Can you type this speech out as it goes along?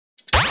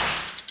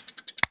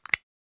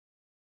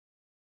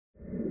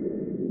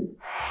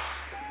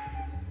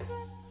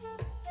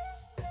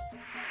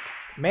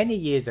Many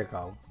years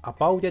ago, a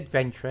bold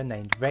adventurer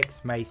named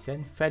Rex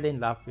Mason fell in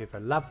love with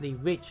a lovely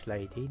rich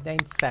lady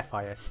named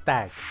Sapphire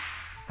Stagg.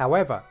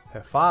 However,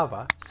 her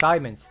father,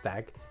 Simon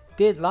Stagg,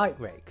 didn't like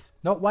Rex,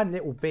 not one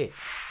little bit,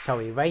 so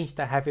he arranged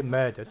to have him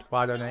murdered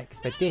while on an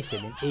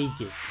expedition in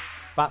Egypt.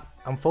 But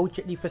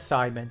unfortunately for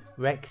Simon,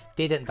 Rex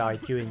didn't die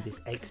during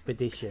this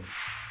expedition.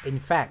 In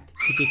fact,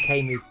 he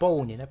became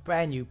reborn in a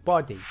brand new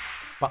body,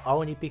 but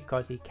only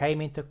because he came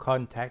into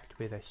contact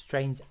with a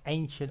strange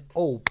ancient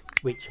orb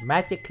which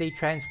magically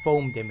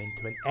transformed him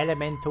into an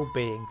elemental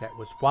being that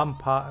was one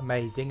part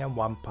amazing and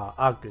one part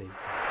ugly.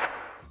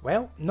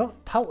 Well,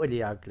 not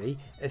totally ugly,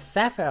 as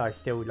Sapphire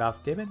still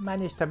loved him and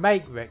managed to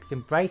make Rex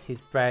embrace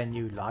his brand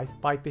new life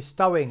by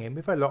bestowing him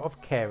with a lot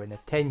of care and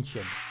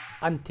attention.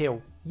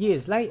 Until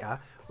years later,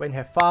 when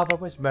her father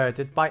was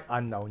murdered by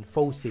unknown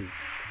forces.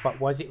 But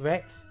was it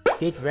Rex?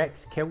 Did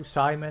Rex kill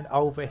Simon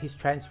over his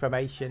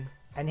transformation?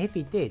 And if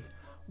he did,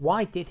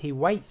 why did he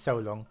wait so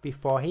long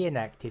before he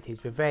enacted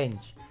his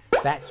revenge?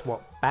 That's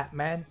what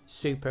Batman,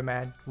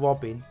 Superman,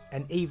 Robin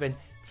and even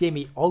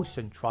Jimmy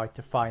Olsen tried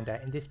to find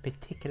out in this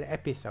particular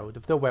episode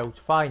of The World's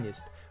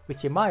Finest,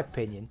 which in my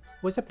opinion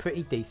was a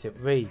pretty decent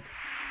read.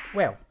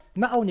 Well,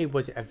 not only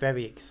was it a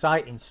very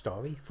exciting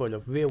story full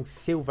of real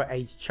Silver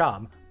Age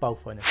charm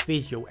both on a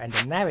visual and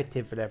a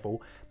narrative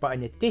level, but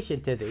in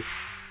addition to this,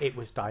 it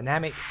was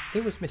dynamic,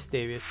 it was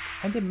mysterious,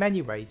 and in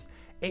many ways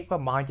it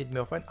reminded me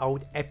of an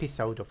old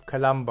episode of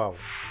Columbo.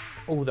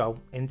 Although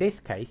in this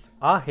case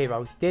our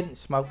heroes didn't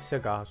smoke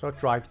cigars or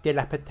drive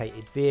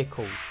dilapidated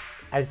vehicles,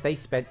 as they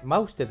spent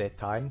most of their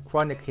time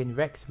chronicling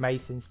Rex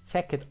Mason's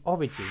checkered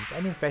origins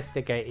and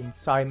investigating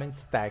Simon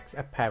Stagg's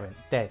apparent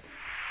death.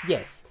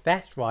 Yes,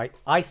 that's right,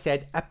 I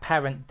said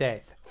apparent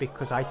death,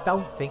 because I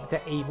don't think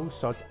the evil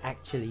sod's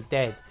actually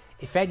dead.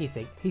 If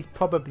anything, he's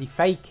probably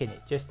faking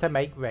it just to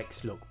make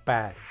Rex look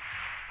bad.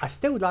 I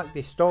still like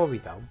this story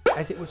though,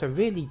 as it was a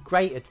really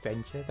great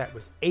adventure that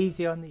was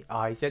easy on the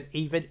eyes and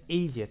even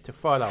easier to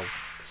follow.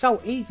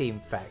 So easy in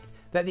fact,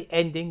 that the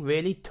ending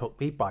really took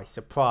me by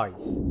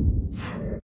surprise.